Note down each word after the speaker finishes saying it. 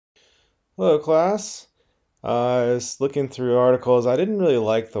Hello, class. I was looking through articles. I didn't really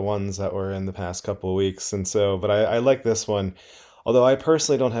like the ones that were in the past couple of weeks, and so, but I like this one. Although I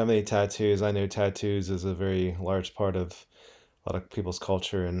personally don't have any tattoos, I know tattoos is a very large part of a lot of people's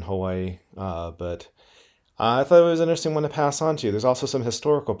culture in Hawaii. But I thought it was an interesting one to pass on to you. There's also some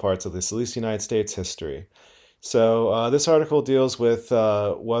historical parts of this, at least United States history. So this article deals with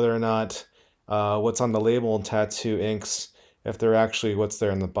whether or not what's on the label in tattoo inks, if they're actually what's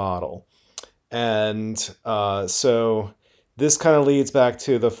there in the bottle. And so this kind of leads back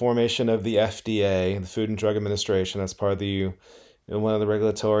to the formation of the FDA, the Food and Drug Administration, as part of the one of the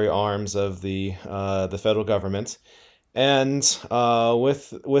regulatory arms of the federal government. And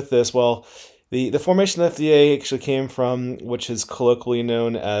with this, well, the formation of the FDA actually came from which is colloquially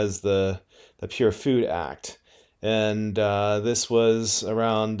known as the Pure Food Act, and this was the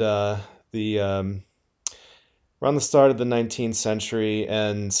around the start of the 19th century,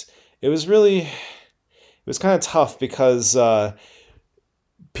 and it was kind of tough because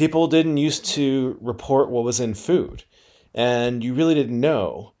people didn't used to report what was in food, and you really didn't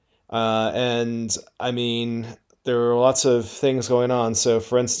know. And I mean, there were lots of things going on. So,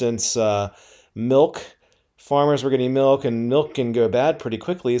 for instance, milk. Farmers were getting milk, and milk can go bad pretty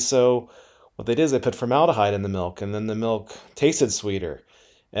quickly. So, what they did is they put formaldehyde in the milk, and then the milk tasted sweeter.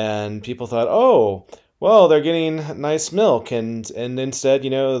 And people thought, oh, well, they're getting nice milk, and instead,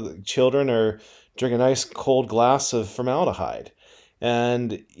 children are drinking a nice cold glass of formaldehyde.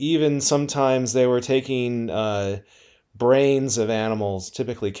 And even sometimes they were taking brains of animals,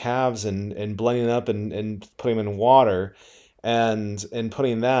 typically calves, and blending it up and putting them in water and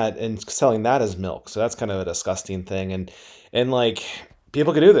putting that and selling that as milk. So that's kind of a disgusting thing. And like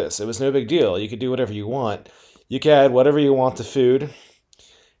people could do this. It was no big deal. You could do whatever you want. You could add whatever you want to food.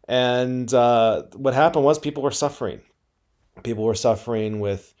 And what happened was people were suffering. People were suffering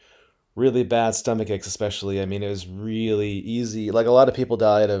with really bad stomach aches, especially. I mean, it was really easy. Like a lot of people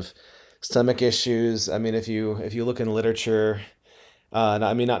died of stomach issues. I mean, if you look in literature,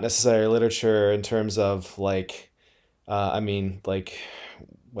 I mean, not necessarily literature in terms of like, I mean, like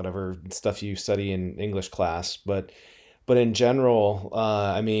whatever stuff you study in English class, but in general,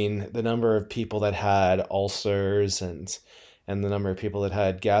 I mean, the number of people that had ulcers and the number of people that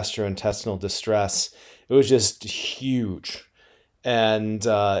had gastrointestinal distress, it was just huge. And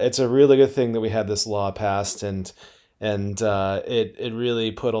it's a really good thing that we had this law passed, and it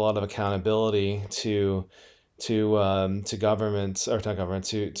really put a lot of accountability to governments, or not government,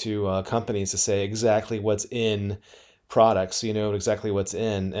 to companies to say exactly what's in products, so you know exactly what's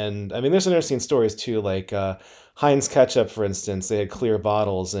in. And I mean, there's some interesting stories too, like Heinz ketchup, for instance. They had clear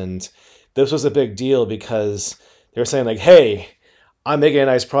bottles, and this was a big deal because they were saying like, hey, I'm making a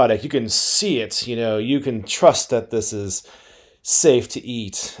nice product. You can see it. You can trust that this is safe to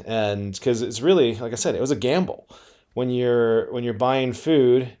eat, and because it's really, like I said, it was a gamble when you're buying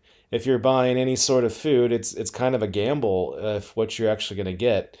food. If you're buying any sort of food, it's kind of a gamble of what you're actually going to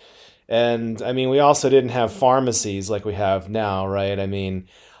get. And I mean, we also didn't have pharmacies like we have now, right? I mean,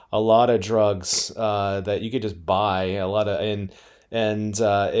 a lot of drugs that you could just buy, a lot of and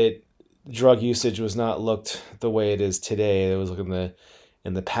it drug usage was not looked the way it is today. It was looking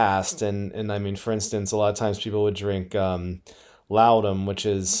in the past, and I mean, for instance, a lot of times people would drink Laudum, which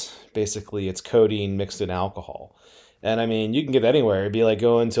is basically it's codeine mixed in alcohol. And I mean, you can get that anywhere. It'd be like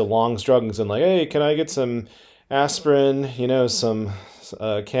going to Long's Drugs and like, hey, can I get some aspirin? Some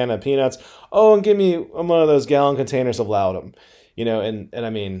can of peanuts. Oh, and give me one of those gallon containers of Laudum. And I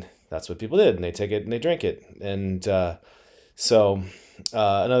mean, that's what people did, and they take it and they drink it. And so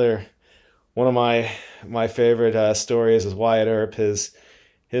another one of my favorite stories is Wyatt Earp. His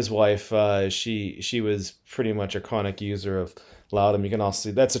wife, she was pretty much a chronic user of Laudum. You can also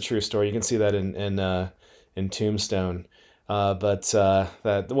see that's a true story. You can see that in Tombstone. But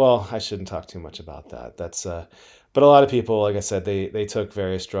that, well, I shouldn't talk too much about that. But a lot of people, like I said, they took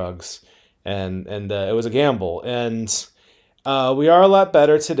various drugs, and it was a gamble. And we are a lot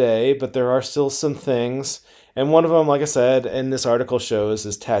better today, but there are still some things. And one of them, like I said, in this article shows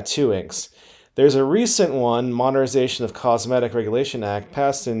is tattoo inks. There's a recent one, Modernization of Cosmetic Regulation Act,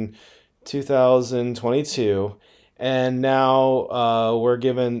 passed in 2022, and now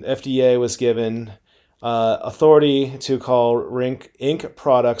FDA was given authority to call ink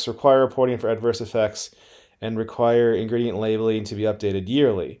products, require reporting for adverse effects, and require ingredient labeling to be updated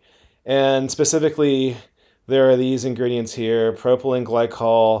yearly. And specifically, there are these ingredients here: propylene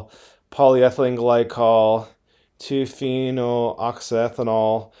glycol, polyethylene glycol,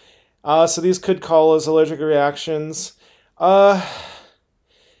 2-phenyl-oxethanol. So these could cause allergic reactions. Uh,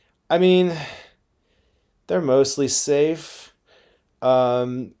 I mean, they're mostly safe.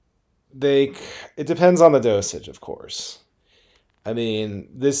 Um, they it depends on the dosage, of course. I mean,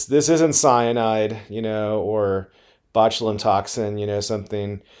 this isn't cyanide, or botulinum toxin,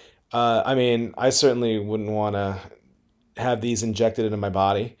 something. I mean, I certainly wouldn't want to have these injected into my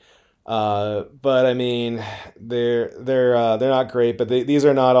body. But I mean, they're not great, but these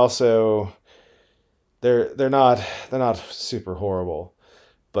are not also they're not super horrible.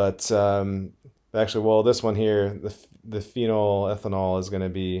 But actually, well, this one here, the phenol ethanol is going to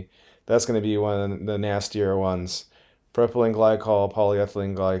be that's going to be one of the nastier ones. Propylene glycol,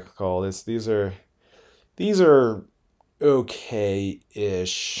 polyethylene glycol. These are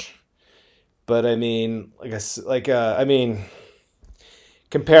okay-ish, but I mean, I mean,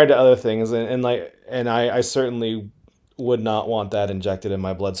 compared to other things, and I certainly would not want that injected in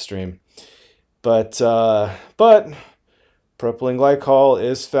my bloodstream. But propylene glycol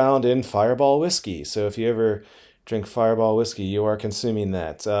is found in Fireball whiskey. So if you ever drink Fireball whiskey, you are consuming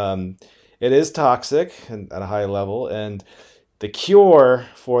that. It is toxic at a high level, and the cure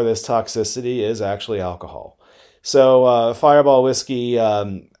for this toxicity is actually alcohol. So Fireball whiskey,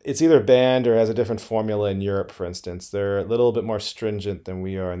 it's either banned or has a different formula in Europe, for instance. They're a little bit more stringent than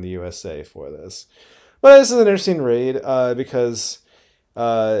we are in the USA for this. But this is an interesting read because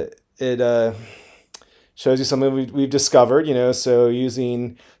it shows you something we've discovered, so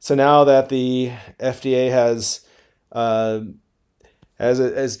now that the FDA has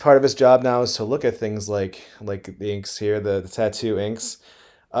as part of its job now is to look at things like the inks here, the tattoo inks.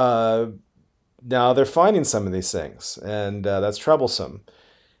 Now they're finding some of these things, and that's troublesome.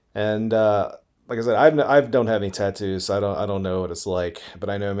 And like I said, I don't have any tattoos, so I don't know what it's like, but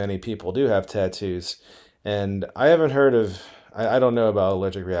I know many people do have tattoos, and I haven't heard of. I don't know about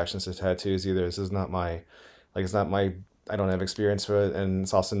allergic reactions to tattoos either. This is not my, it's not my. I don't have experience for it, and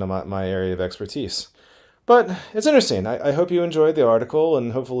it's also not my area of expertise. But it's interesting. I hope you enjoyed the article,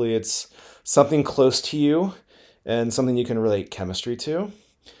 and hopefully it's something close to you and something you can relate chemistry to.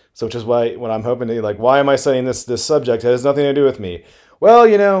 So, which is why when I'm hoping to, why am I studying this subject? It has nothing to do with me. Well,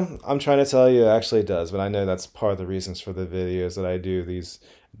 I'm trying to tell you, actually it does, but I know that's part of the reasons for the videos that I do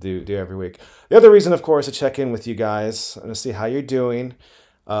every week. The other reason, of course, to check in with you guys and to see how you're doing.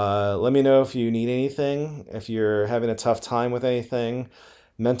 Let me know if you need anything, if you're having a tough time with anything.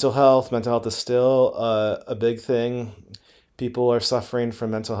 Mental health is still a big thing. People are suffering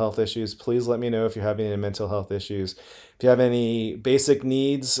from mental health issues. Please let me know if you're having any mental health issues. If you have any basic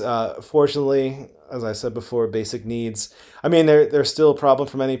needs, fortunately, as I said before, basic needs. I mean, they're still a problem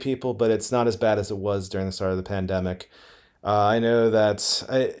for many people, but it's not as bad as it was during the start of the pandemic. I know that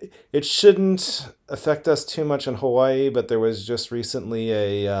it shouldn't affect us too much in Hawaii, but there was just recently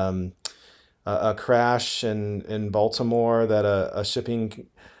a crash in Baltimore that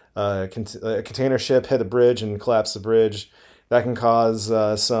a container ship hit a bridge and collapsed the bridge. That can cause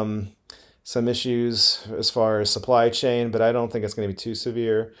some issues as far as supply chain, but I don't think it's going to be too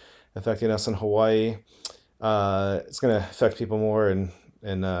severe affecting us in Hawaii. It's going to affect people more in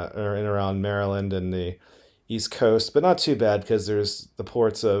around Maryland and the East Coast, but not too bad because there's the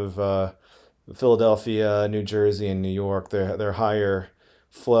ports of Philadelphia, New Jersey, and New York. They're higher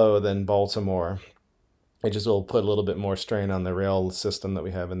flow than Baltimore. It just will put a little bit more strain on the rail system that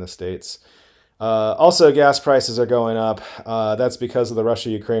we have in the States. Also, gas prices are going up. That's because of the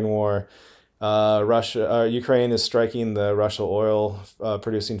Russia-Ukraine war. Ukraine is striking the Russian oil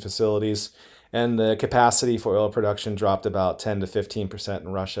producing facilities, and the capacity for oil production dropped about 10 to 15%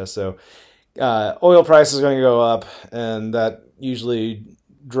 in Russia. So oil prices are going to go up, and that usually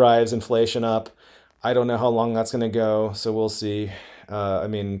drives inflation up. I don't know how long that's going to go, so we'll see. I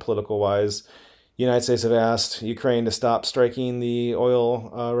mean, political-wise, the United States have asked Ukraine to stop striking the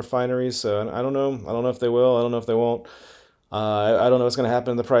oil refineries, so I don't know. I don't know if they will. I don't know if they won't. I don't know what's going to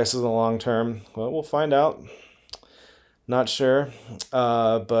happen to the prices in the long term. Well, we'll find out. Not sure,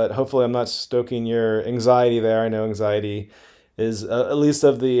 but hopefully I'm not stoking your anxiety there. I know anxiety is, at least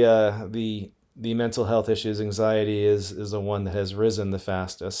of the mental health issues, anxiety is the one that has risen the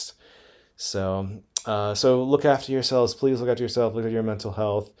fastest. So look after yourselves. Please look after yourself. Look at your mental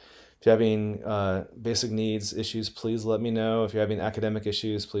health. If you're having basic needs issues, please let me know. If you're having academic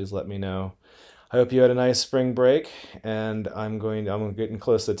issues, please let me know. I hope you had a nice spring break, and I'm getting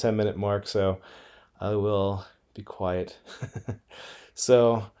close to the 10-minute mark, so I will be quiet.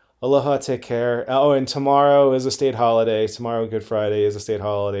 So aloha, take care. Oh, and tomorrow is a state holiday. Tomorrow, Good Friday, is a state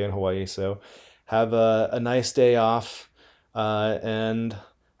holiday in Hawaii, so have a nice day off, and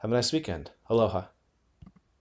have a nice weekend. Aloha.